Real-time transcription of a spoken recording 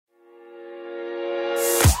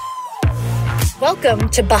Welcome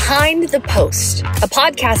to Behind the Post, a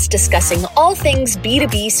podcast discussing all things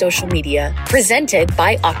B2B social media, presented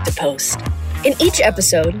by Octopost. In each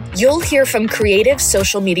episode, you'll hear from creative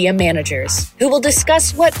social media managers who will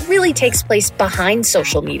discuss what really takes place behind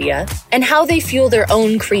social media and how they fuel their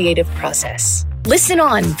own creative process. Listen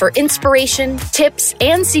on for inspiration, tips,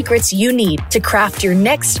 and secrets you need to craft your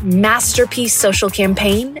next masterpiece social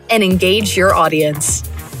campaign and engage your audience.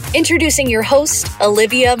 Introducing your host,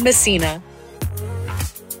 Olivia Messina.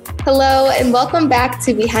 Hello, and welcome back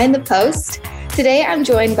to Behind the Post. Today, I'm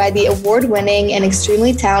joined by the award-winning and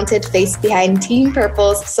extremely talented face behind Team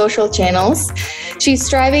Purple's social channels. She's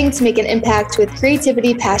striving to make an impact with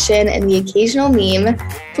creativity, passion, and the occasional meme.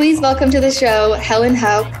 Please welcome to the show, Helen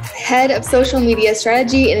Hauck, Head of Social Media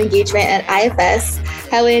Strategy and Engagement at IFS.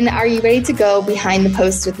 Helen, are you ready to go behind the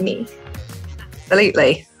post with me?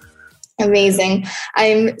 Absolutely. Amazing.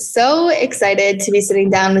 I'm so excited to be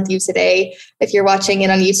sitting down with you today. If you're watching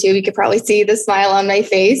it on YouTube, you could probably see the smile on my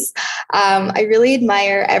face. I really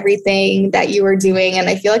admire everything that you are doing, and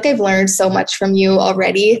I feel like I've learned so much from you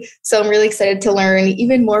already. So I'm really excited to learn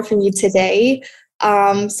even more from you today.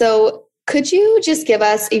 So could you just give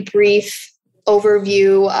us a brief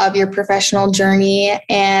overview of your professional journey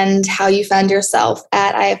and how you found yourself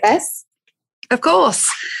at IFS? Of course.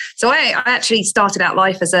 So I actually started out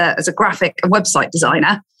life as a graphic and website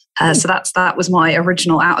designer. So that was my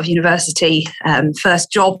original out of university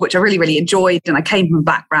first job, which I really enjoyed. And I came from a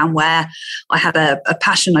background where I had a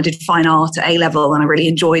passion. I did fine art at A-level, and I really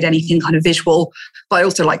enjoyed anything kind of visual, but I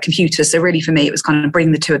also like computers. So really for me, it was kind of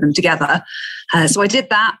bringing the two of them together. So I did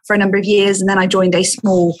that for a number of years, and then I joined a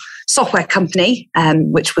small software company,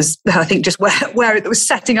 which was, I think, just where it was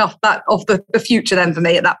setting up that of the future then for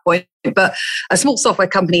me at that point. But a small software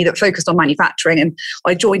company that focused on manufacturing, and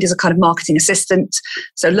I joined as a kind of marketing assistant.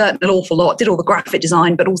 So learned an awful lot, did all the graphic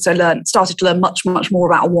design, but also started to learn much more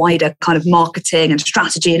about a wider kind of marketing and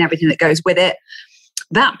strategy and everything that goes with it.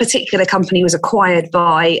 That particular company was acquired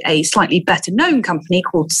by a slightly better known company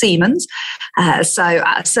called Siemens. So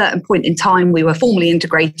at a certain point in time, we were formally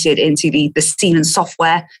integrated into the Siemens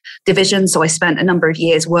software division. So I spent a number of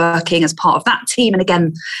years working as part of that team. And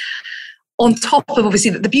again, on top of obviously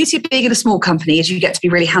the beauty of being in a small company is you get to be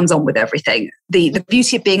really hands-on with everything. The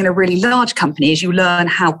beauty of being in a really large company is you learn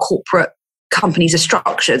how corporate companies are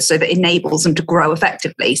structured so that enables them to grow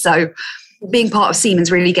effectively. So being part of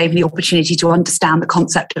Siemens really gave me the opportunity to understand the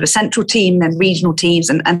concept of a central team and regional teams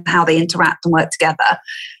and how they interact and work together.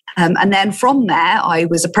 And then from there, I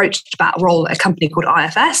was approached about a role at a company called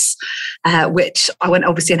IFS, which I went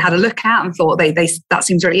obviously and had a look at and thought that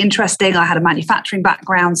seems really interesting. I had a manufacturing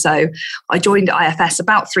background, so I joined IFS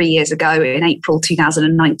about 3 years ago in April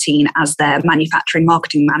 2019 as their manufacturing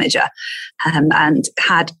marketing manager, and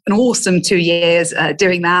had an awesome 2 years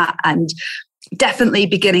doing that, and definitely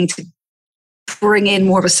beginning to bring in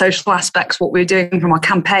more of a social aspect, what we were doing from our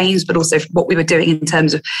campaigns, but also what we were doing in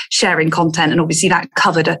terms of sharing content. And obviously that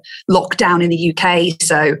covered a lockdown in the UK.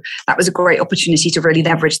 So that was a great opportunity to really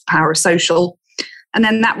leverage the power of social. And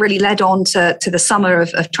then that really led on to the summer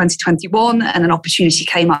of 2021, and an opportunity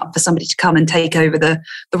came up for somebody to come and take over the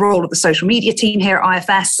role of the social media team here at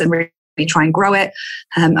IFS and really try and grow it.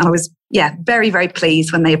 And I was very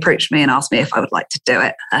pleased when they approached me and asked me if I would like to do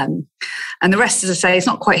it. And the rest, as I say, it's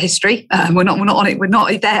not quite history. We're not on it. We're not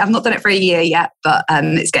there. I've not done it for a year yet, but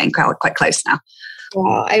it's getting quite close now.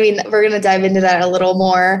 Wow. I mean, we're going to dive into that a little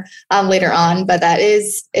more later on, but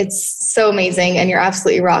it's so amazing, and you're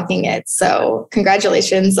absolutely rocking it. So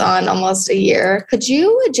congratulations on almost a year. Could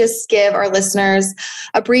you just give our listeners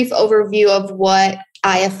a brief overview of what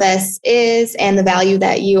IFS is and the value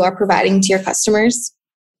that you are providing to your customers?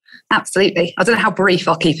 Absolutely. I don't know how brief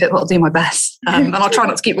I'll keep it, but I'll do my best. And I'll try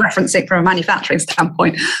not to keep referencing from a manufacturing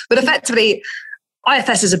standpoint. But effectively,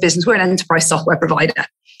 IFS is a business. We're an enterprise software provider.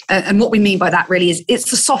 And what we mean by that really is it's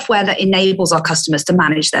the software that enables our customers to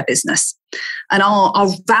manage their business. And our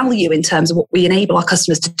value in terms of what we enable our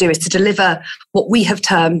customers to do is to deliver what we have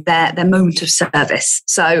termed their moment of service.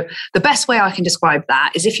 So the best way I can describe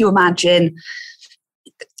that is if you imagine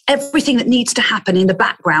everything that needs to happen in the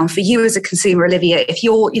background for you as a consumer, Olivia, if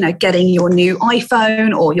you're, getting your new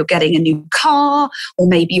iPhone, or you're getting a new car, or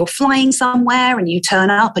maybe you're flying somewhere and you turn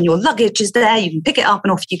up and your luggage is there, you can pick it up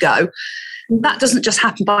and off you go. That doesn't just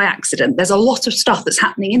happen by accident. There's a lot of stuff that's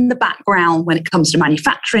happening in the background when it comes to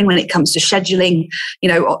manufacturing, when it comes to scheduling,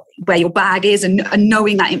 where your bag is and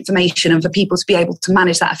knowing that information, and for people to be able to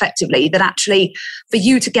manage that effectively, that actually for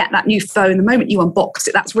you to get that new phone, the moment you unbox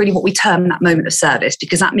it, that's really what we term that moment of service,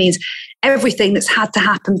 because that means everything that's had to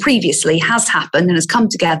happen previously has happened and has come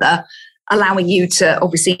together, allowing you to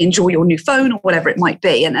obviously enjoy your new phone or whatever it might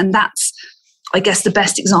be. And that's I guess, the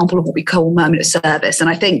best example of what we call moment of service. And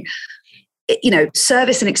I think,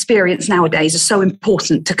 service and experience nowadays are so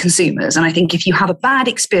important to consumers. And I think if you have a bad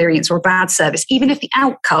experience or a bad service, even if the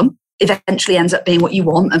outcome eventually ends up being what you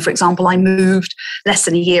want. And for example, I moved less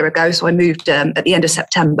than a year ago. So I moved at the end of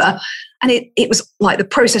September, and it was like the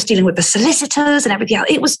process dealing with the solicitors and everything else.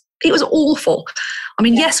 It was awful. I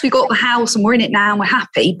mean, yes, we got the house and we're in it now and we're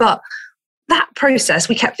happy, but that process,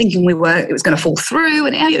 we kept thinking it was going to fall through,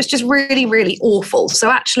 and it was just really, really awful. So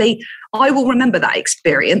actually, I will remember that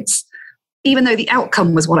experience. Even though the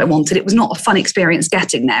outcome was what I wanted, it was not a fun experience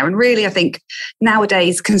getting there. And really, I think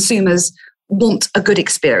nowadays consumers want a good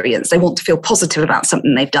experience. They want to feel positive about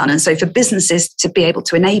something they've done. And so for businesses to be able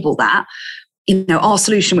to enable that, our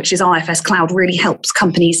solution, which is IFS Cloud, really helps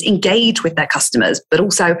companies engage with their customers, but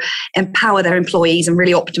also empower their employees and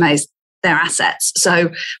really optimize their assets.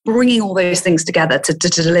 So bringing all those things together to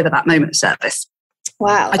deliver that moment of service.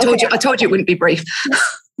 Wow. I told you it wouldn't be brief.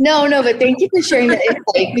 No, but thank you for sharing that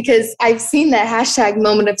insight, because I've seen that hashtag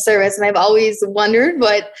moment of service and I've always wondered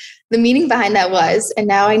what the meaning behind that was. And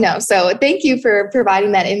now I know. So thank you for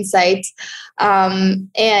providing that insight.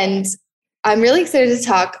 And I'm really excited to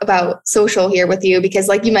talk about social here with you, because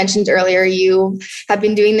like you mentioned earlier, you have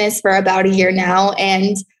been doing this for about a year now.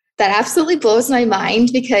 And that absolutely blows my mind,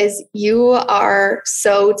 because you are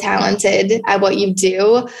so talented at what you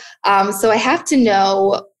do. So I have to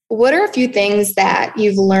know, what are a few things that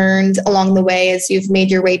you've learned along the way as you've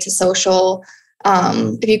made your way to social?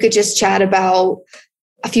 If you could just chat about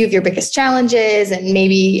a few of your biggest challenges and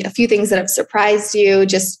maybe a few things that have surprised you,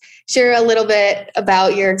 just share a little bit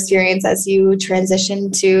about your experience as you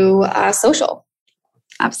transition to social.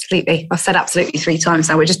 Absolutely. I've said absolutely 3 times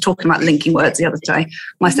now. We're just talking about linking words the other day.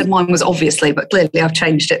 I said mine was obviously, but clearly I've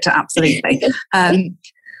changed it to absolutely.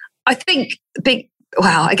 I think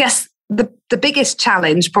I guess the biggest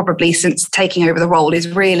challenge probably since taking over the role is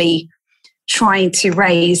really trying to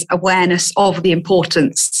raise awareness of the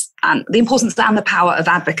importance and the power of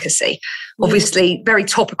advocacy. Obviously, very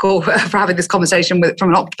topical for having this conversation from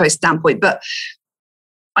an Octopus standpoint, but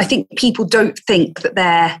I think people don't think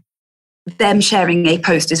that them sharing a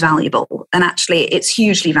post is valuable, and actually it's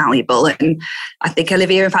hugely valuable. And I think,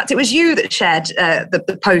 Olivia, in fact, it was you that shared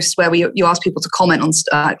the post where you asked people to comment on,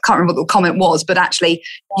 I can't remember what the comment was, but actually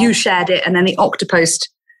you shared it, and then the Octopus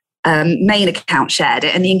main account shared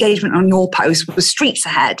it, and the engagement on your post was streets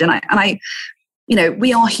ahead. And I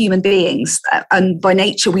we are human beings, and by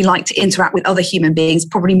nature we like to interact with other human beings,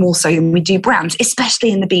 probably more so than we do brands,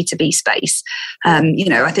 especially in the B2B space.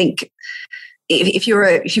 I think if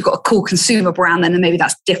you've got a cool consumer brand, then maybe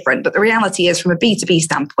that's different. But the reality is, from a B2B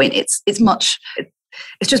standpoint, it's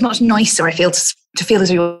just much nicer, I feel, to feel as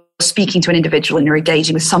though you're speaking to an individual and you're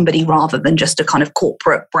engaging with somebody rather than just a kind of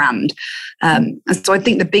corporate brand. And so I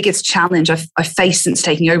think the biggest challenge I've faced since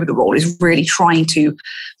taking over the role is really trying to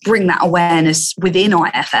bring that awareness within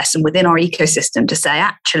IFS and within our ecosystem to say,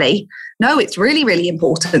 actually, no, it's really, really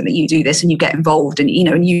important that you do this and you get involved and,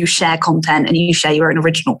 and you share content and you share your own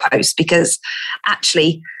original posts, because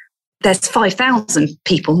actually there's 5,000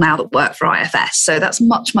 people now that work for IFS. So that's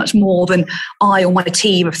much, much more than I or my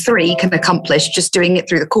team of 3 can accomplish just doing it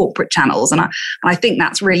through the corporate channels. And I think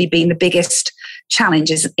that's really been the biggest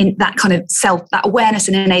challenge, is in that kind of that awareness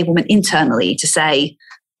and enablement internally to say,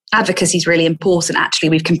 advocacy is really important. Actually,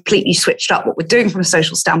 we've completely switched up what we're doing from a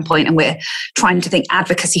social standpoint, and we're trying to think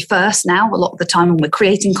advocacy first now. A lot of the time when we're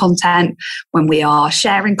creating content, when we are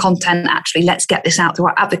sharing content, actually, let's get this out through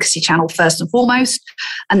our advocacy channel first and foremost,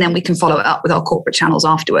 and then we can follow it up with our corporate channels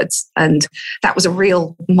afterwards. And that was a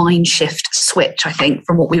real mind shift switch, I think,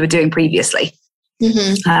 from what we were doing previously.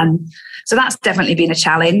 Mm-hmm. So that's definitely been a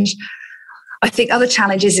challenge. I think other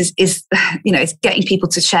challenges is getting people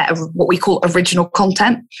to share what we call original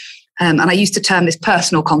content. And I used to term this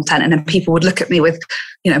personal content, and then people would look at me with,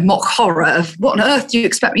 mock horror of, what on earth do you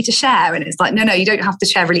expect me to share? And it's like, no, you don't have to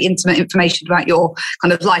share really intimate information about your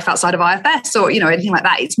kind of life outside of IFS or, anything like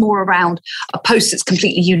that. It's more around a post that's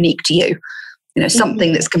completely unique to you.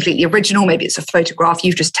 Something that's completely original. Maybe it's a photograph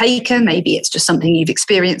you've just taken. Maybe it's just something you've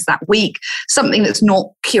experienced that week. Something that's not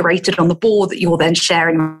curated on the board that you're then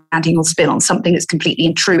sharing, adding your spin on. Something that's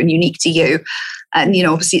completely true and unique to you. And,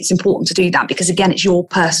 obviously it's important to do that because, again, it's your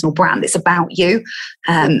personal brand. It's about you.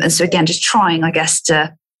 And so, again, just trying, I guess,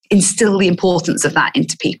 to instill the importance of that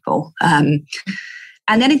into people. And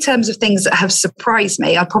then in terms of things that have surprised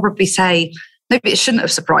me, I'd probably say, maybe it shouldn't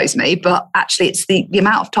have surprised me, but actually it's the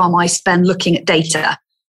amount of time I spend looking at data,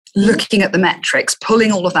 looking at the metrics, pulling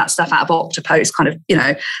all of that stuff out of Octopus, kind of,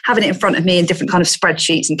 having it in front of me in different kind of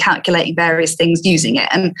spreadsheets and calculating various things using it.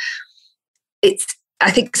 And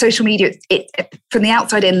I think social media, it from the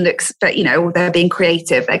outside in looks, but they're being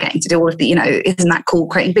creative. They're getting to do all of the, isn't that cool?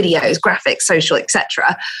 Creating videos, graphics, social,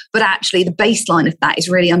 etc. But actually, the baseline of that is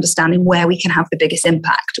really understanding where we can have the biggest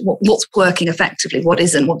impact. What's working effectively? What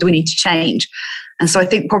isn't? What do we need to change? And so I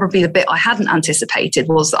think probably the bit I hadn't anticipated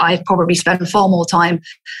was that I probably spend far more time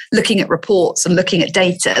looking at reports and looking at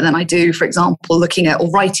data than I do, for example, looking at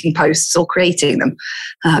or writing posts or creating them.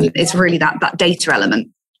 It's really that data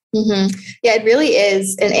element. Mm-hmm. Yeah, it really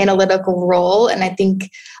is an analytical role. And I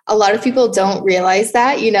think a lot of people don't realize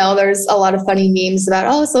that. There's a lot of funny memes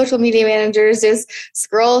about, social media managers just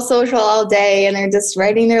scroll social all day and they're just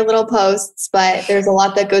writing their little posts, but there's a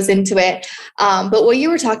lot that goes into it. But what you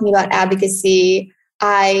were talking about, advocacy,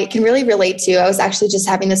 I can really relate to. I was actually just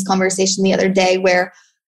having this conversation the other day where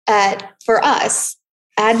for us,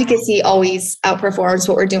 advocacy always outperforms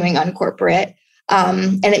what we're doing on corporate.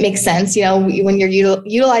 And it makes sense, when you're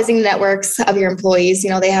utilizing the networks of your employees,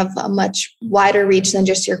 they have a much wider reach than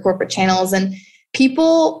just your corporate channels. And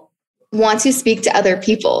people want to speak to other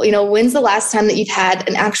people. When's the last time that you've had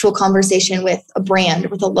an actual conversation with a brand,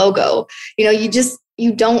 with a logo?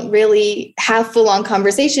 You don't really have full-on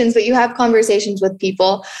conversations, but you have conversations with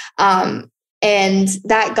people. And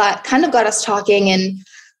that got us talking. And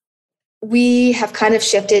we have kind of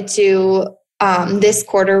shifted to this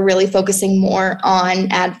quarter, really focusing more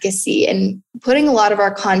on advocacy and putting a lot of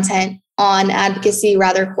our content on advocacy,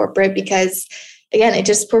 rather corporate, because again, it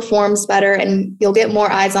just performs better and you'll get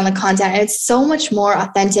more eyes on the content. And it's so much more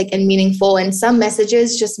authentic and meaningful. And some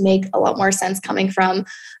messages just make a lot more sense coming from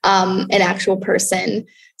an actual person.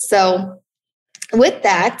 So with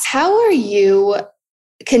that, how are you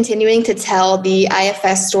continuing to tell the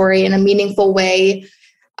IFS story in a meaningful way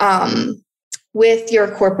with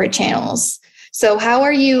your corporate channels? So how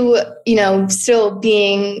are you, still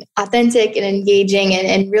being authentic and engaging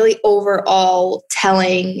and really overall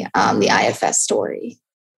telling the IFS story?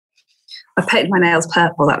 I've painted my nails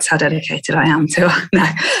purple. That's how dedicated I am to it. No,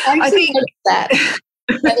 I think that.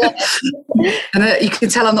 And you can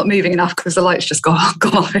tell I'm not moving enough because the light's just gone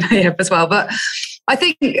off in here as well. But I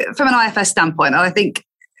think from an IFS standpoint, I think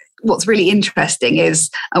what's really interesting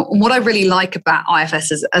is what I really like about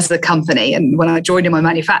IFS as a company. And when I joined in my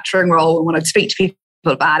manufacturing role and when I'd speak to people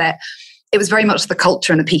about it, it was very much the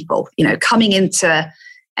culture and the people, coming into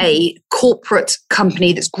a corporate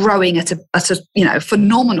company that's growing at a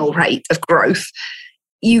phenomenal rate of growth.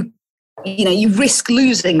 You risk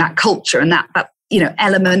losing that culture and that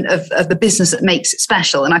element of the business that makes it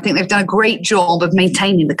special. And I think they've done a great job of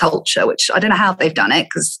maintaining the culture, which I don't know how they've done it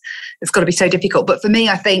because it's got to be so difficult. But for me,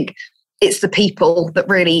 I think it's the people that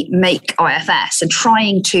really make IFS and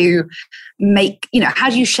trying to make, how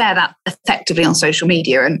do you share that effectively on social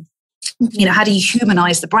media? And, how do you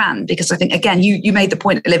humanize the brand? Because I think, again, you made the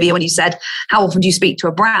point, Olivia, when you said, how often do you speak to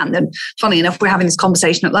a brand? And funnily enough, we're having this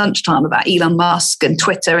conversation at lunchtime about Elon Musk and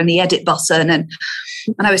Twitter and the edit button. And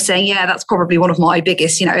I was saying, yeah, that's probably one of my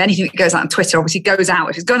biggest, anything that goes out on Twitter obviously goes out.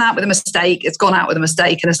 If it's gone out with a mistake, it's gone out with a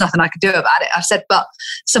mistake and there's nothing I can do about it. I've said, but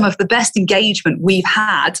some of the best engagement we've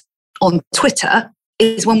had on Twitter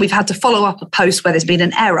is when we've had to follow up a post where there's been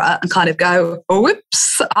an error and kind of go, oh,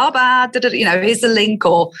 whoops, our bad, here's the link,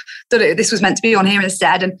 or this was meant to be on here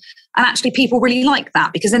instead. And actually people really like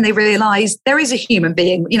that because then they realize there is a human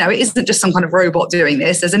being, it isn't just some kind of robot doing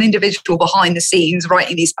this. There's an individual behind the scenes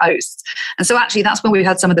writing these posts. And so actually that's when we've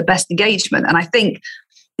had some of the best engagement. And I think,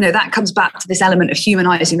 that comes back to this element of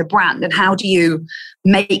humanizing the brand and how do you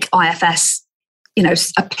make IFS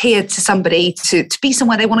appear to somebody to be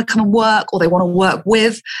somewhere they want to come and work or they want to work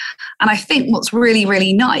with. And I think what's really,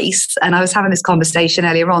 really nice, and I was having this conversation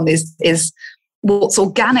earlier on, is what's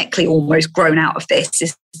organically almost grown out of this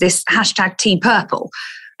is this hashtag Team Purple.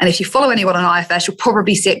 And if you follow anyone on IFS, you'll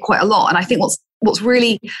probably see it quite a lot. And I think what's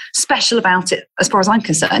really special about it, as far as I'm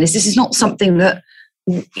concerned, is this is not something that,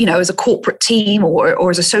 as a corporate team or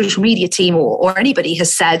as a social media team or anybody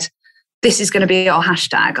has said, this is going to be our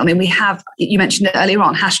hashtag. I mean, you mentioned it earlier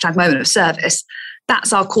on, hashtag moment of service.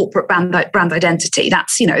 That's our corporate brand identity.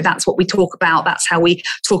 That's what we talk about. That's how we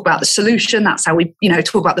talk about the solution. That's how we,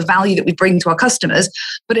 talk about the value that we bring to our customers.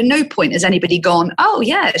 But at no point has anybody gone, oh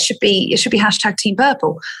yeah, it should be hashtag Team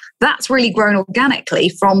Purple. That's really grown organically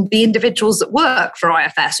from the individuals that work for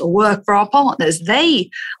IFS or work for our partners.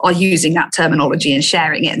 They are using that terminology and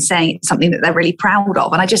sharing it and saying it's something that they're really proud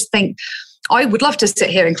of. And I just think, I would love to sit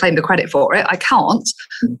here and claim the credit for it. I can't,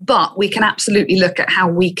 but we can absolutely look at how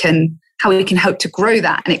we can hope to grow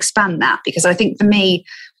that and expand that. Because I think for me,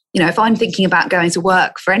 if I'm thinking about going to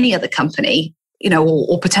work for any other company,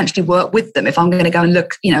 or potentially work with them, if I'm going to go and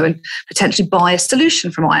look, and potentially buy a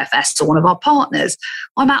solution from IFS or one of our partners,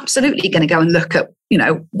 I'm absolutely going to go and look at,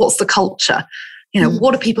 what's the culture?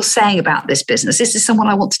 What are people saying about this business? Is this someone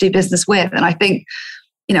I want to do business with? And I think,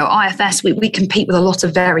 IFS, we compete with a lot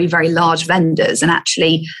of very, very large vendors, and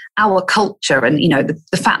actually our culture and,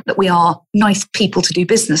 the fact that we are nice people to do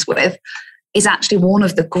business with is actually one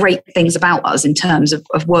of the great things about us in terms of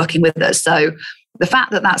working with us. So the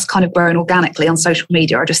fact that that's kind of grown organically on social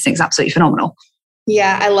media, I just think is absolutely phenomenal.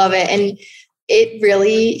 Yeah, I love it. And it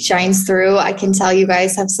really shines through. I can tell you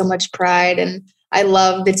guys have so much pride, and I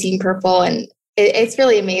love the Team Purple, and it's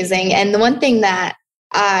really amazing. And the one thing that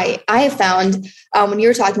I have found when you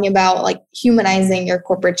were talking about like humanizing your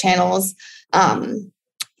corporate channels,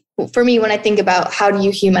 for me, when I think about how do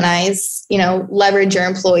you humanize, leverage your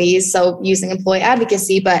employees, so using employee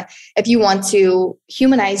advocacy, but if you want to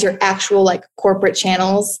humanize your actual like corporate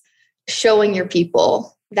channels, showing your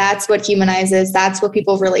people, that's what humanizes, that's what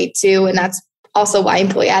people relate to, and that's also why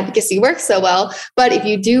employee advocacy works so well. But if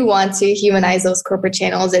you do want to humanize those corporate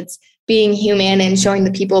channels, it's being human and showing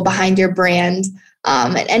the people behind your brand.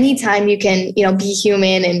 At any time you can, be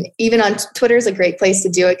human, and even on Twitter is a great place to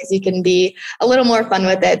do it because you can be a little more fun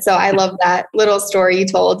with it. So I love that little story you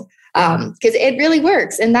told because it really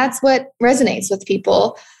works, and that's what resonates with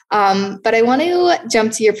people. But I want to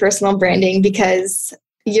jump to your personal branding because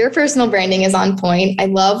your personal branding is on point. I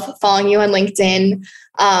love following you on LinkedIn.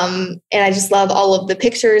 And I just love all of the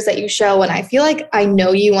pictures that you show. And I feel like I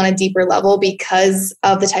know you on a deeper level because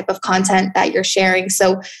of the type of content that you're sharing.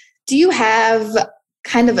 So do you have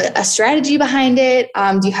kind of a strategy behind it?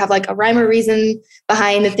 Do you have like a rhyme or reason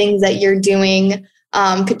behind the things that you're doing?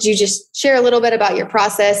 Could you just share a little bit about your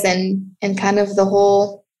process and kind of the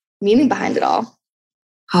whole meaning behind it all?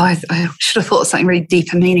 Oh, I should have thought of something really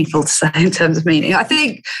deep and meaningful to say in terms of meaning. I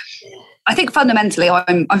think fundamentally,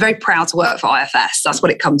 I'm very proud to work for IFS. That's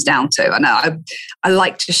what it comes down to. I know I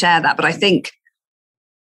like to share that, but I think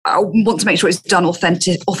I want to make sure it's done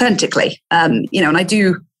authentically. And I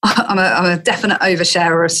do. I'm a definite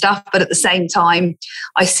oversharer of stuff, but at the same time,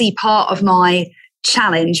 I see part of my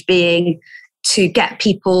challenge being to get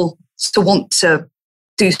people to want to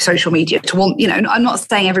do social media, to want, I'm not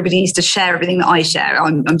saying everybody needs to share everything that I share.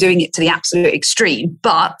 I'm doing it to the absolute extreme,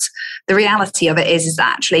 but the reality of it is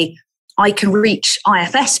that actually I can reach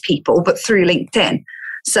IFS people, but through LinkedIn.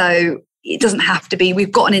 So it doesn't have to be,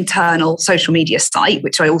 we've got an internal social media site,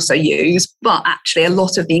 which I also use, but actually a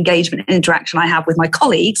lot of the engagement and interaction I have with my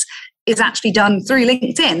colleagues is actually done through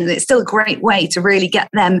LinkedIn. And it's still a great way to really get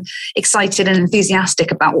them excited and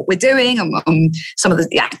enthusiastic about what we're doing and some of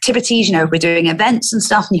the activities, if we're doing events and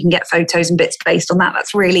stuff, and you can get photos and bits based on that.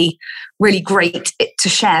 That's really, really great to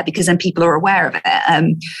share because then people are aware of it.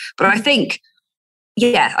 But I think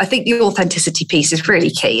the authenticity piece is really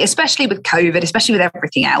key, especially with COVID, especially with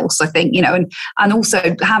everything else. I think, and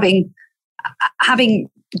also having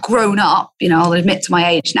grown up, I'll admit to my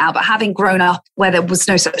age now, but having grown up where there was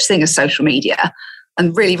no such thing as social media,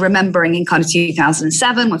 and really remembering in kind of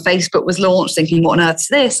 2007 when Facebook was launched, thinking, what on earth is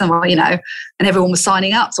this? And and everyone was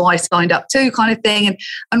signing up, so I signed up too, kind of thing,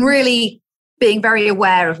 and really being very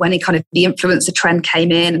aware of when kind of the influencer trend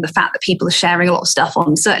came in and the fact that people are sharing a lot of stuff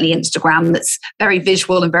on certainly Instagram that's very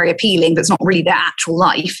visual and very appealing, but it's not really their actual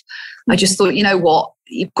life. I just thought,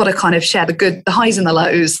 you've got to kind of share the highs and the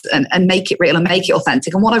lows and make it real and make it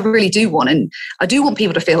authentic. And what I really do want, and I do want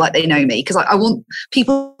people to feel like they know me, because I want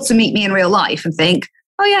people to meet me in real life and think,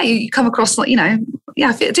 oh yeah, you come across like, I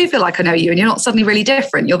do feel like I know you, and you're not suddenly really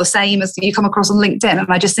different. You're the same as you come across on LinkedIn.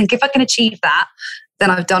 And I just think if I can achieve that, then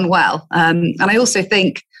I've done well. And I also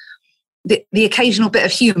think the occasional bit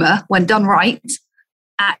of humor, when done right,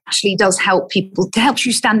 actually does help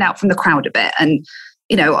you stand out from the crowd a bit. And,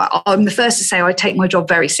 I'm the first to say I take my job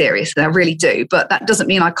very seriously. I really do. But that doesn't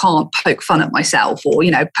mean I can't poke fun at myself or,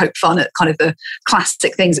 poke fun at kind of the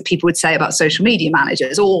classic things that people would say about social media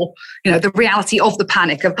managers, or, the reality of the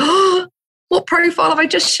panic of, what profile have I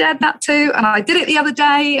just shared that to? And I did it the other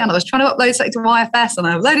day, and I was trying to upload something to IFS, and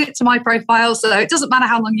I uploaded it to my profile. So it doesn't matter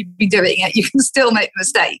how long you've been doing it, you can still make a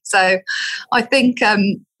mistake. So I think,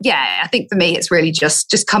 I think for me, it's really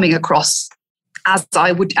just coming across as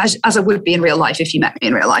I would be in real life if you met me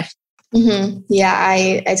in real life. Mm-hmm. Yeah,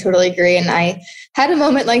 I totally agree. And I had a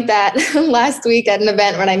moment like that last week at an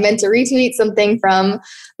event when I meant to retweet something from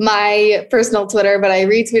my personal Twitter, but I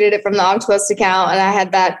retweeted it from the Octopus account, and I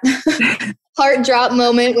had that heart drop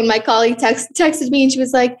moment when my colleague texted me, and she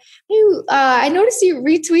was like, hey, I noticed you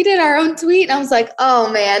retweeted our own tweet. And I was like,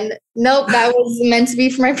 oh man, nope, that was meant to be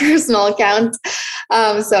for my personal account.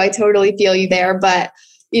 So I totally feel you there. But,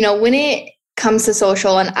 when it comes to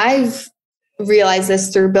social, and I've realized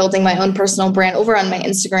this through building my own personal brand over on my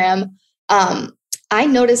Instagram, I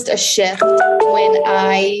noticed a shift when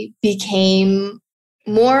I became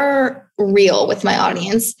more real with my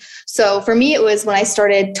audience. So for me, it was when I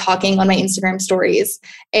started talking on my Instagram stories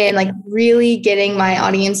and like really getting my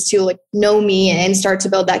audience to like know me and start to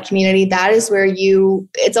build that community. That is where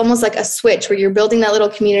it's almost like a switch where you're building that little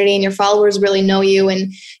community and your followers really know you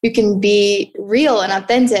and you can be real and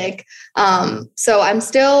authentic. So I'm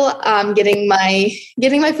still getting my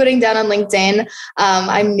footing down on LinkedIn.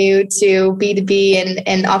 I'm new to B2B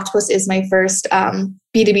and Octopus is my first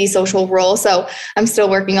B2B social role. So I'm still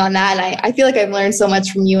working on that. And I feel like I've learned so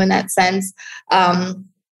much from you in that sense.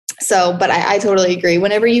 But I totally agree.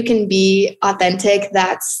 Whenever you can be authentic,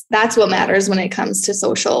 that's what matters when it comes to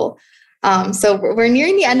social. So we're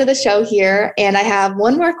nearing the end of the show here. And I have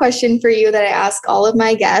one more question for you that I ask all of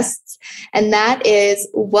my guests. And that is,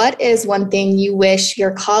 what is one thing you wish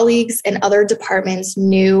your colleagues and other departments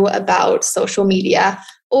knew about social media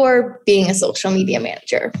or being a social media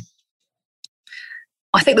manager?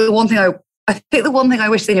 I think the one thing I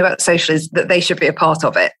wish they knew about social is that they should be a part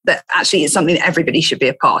of it. That actually it's something that everybody should be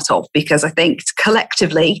a part of, because I think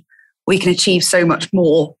collectively we can achieve so much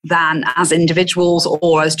more than as individuals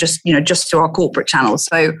or as just through our corporate channels.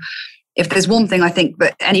 So if there's one thing I think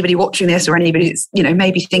that anybody watching this or anybody that's,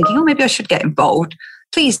 maybe thinking, oh, maybe I should get involved,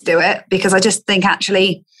 please do it, because I just think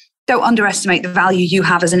actually don't underestimate the value you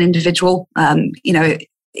have as an individual.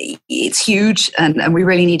 It's huge and we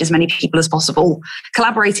really need as many people as possible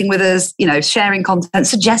collaborating with us, sharing content,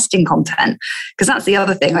 suggesting content, because that's the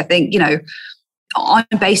other thing. I think, I'm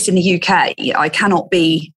based in the UK. I cannot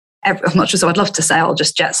be, as much as I'd love to say I'll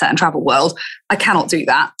just jet set and travel world, I cannot do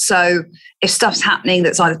that. So if stuff's happening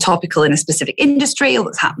that's either topical in a specific industry or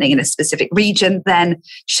that's happening in a specific region, then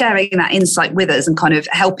sharing that insight with us and kind of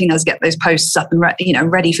helping us get those posts up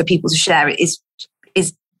and ready for people to share it is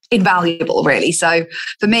invaluable, really. So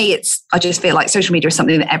for me, I just feel like social media is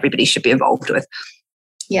something that everybody should be involved with.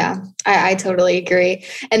 Yeah, I totally agree.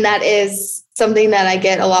 And that is something that I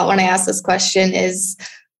get a lot when I ask this question is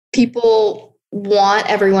people want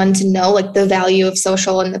everyone to know like the value of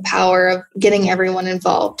social and the power of getting everyone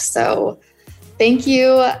involved. So thank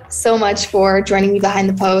you so much for joining me behind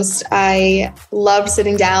the post. I loved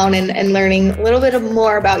sitting down and learning a little bit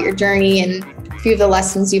more about your journey and a few of the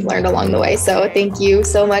lessons you've learned along the way. So thank you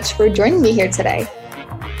so much for joining me here today.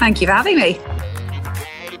 Thank you for having me.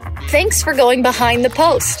 Thanks for going behind the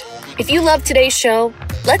post. If you love today's show,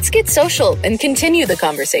 let's get social and continue the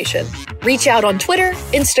conversation. Reach out on Twitter,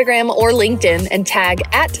 Instagram, or LinkedIn and tag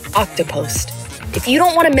 @Octopost. If you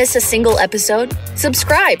don't want to miss a single episode,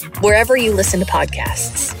 subscribe wherever you listen to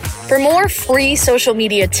podcasts. For more free social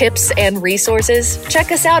media tips and resources,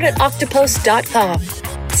 check us out at octopost.com.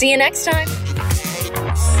 See you next time.